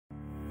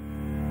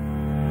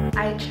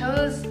I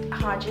chose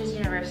Hodges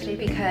University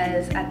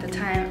because at the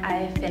time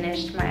I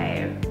finished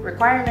my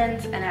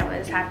requirements and I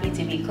was happy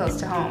to be close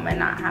to home and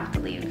not have to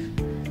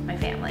leave my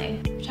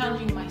family.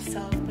 Challenging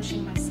myself,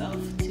 pushing myself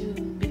to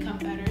become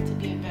better, to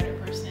be a better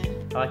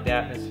person. I like the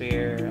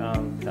atmosphere.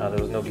 There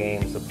was no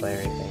games to play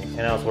or anything.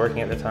 And I was working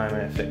at the time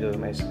and it fit good with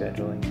my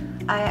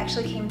scheduling. I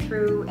actually came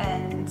through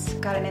and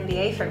got an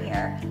MBA from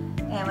here.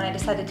 And when I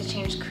decided to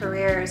change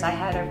careers, I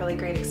had a really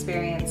great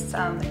experience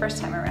the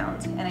first time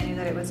around, and I knew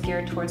that it was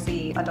geared towards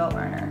the adult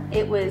learner.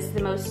 It was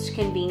the most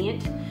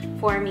convenient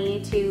for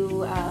me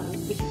to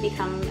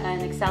become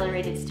an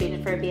accelerated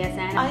student for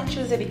BSN. I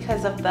chose it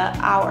because of the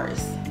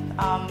hours.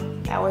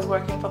 I was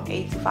working from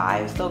 8 to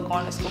 5, so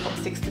going to school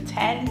from 6 to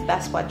 10.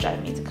 That's what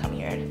drove me to come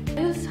here. It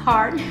was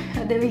hard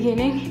at the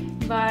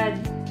beginning, but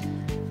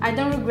I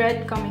don't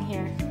regret coming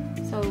here.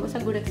 So it was a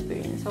good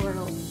experience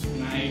overall.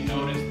 And I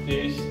noticed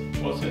this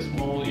was a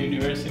small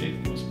university.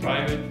 It was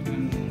private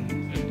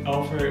and it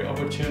offered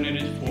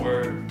opportunities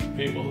for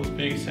people who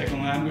speak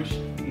second language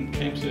and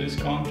came to this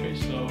country.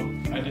 So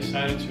I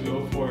decided to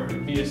go for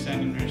BSN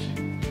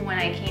University. When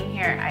I came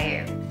here,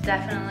 I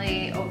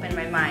definitely opened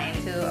my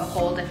mind to a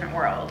whole different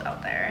world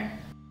out there.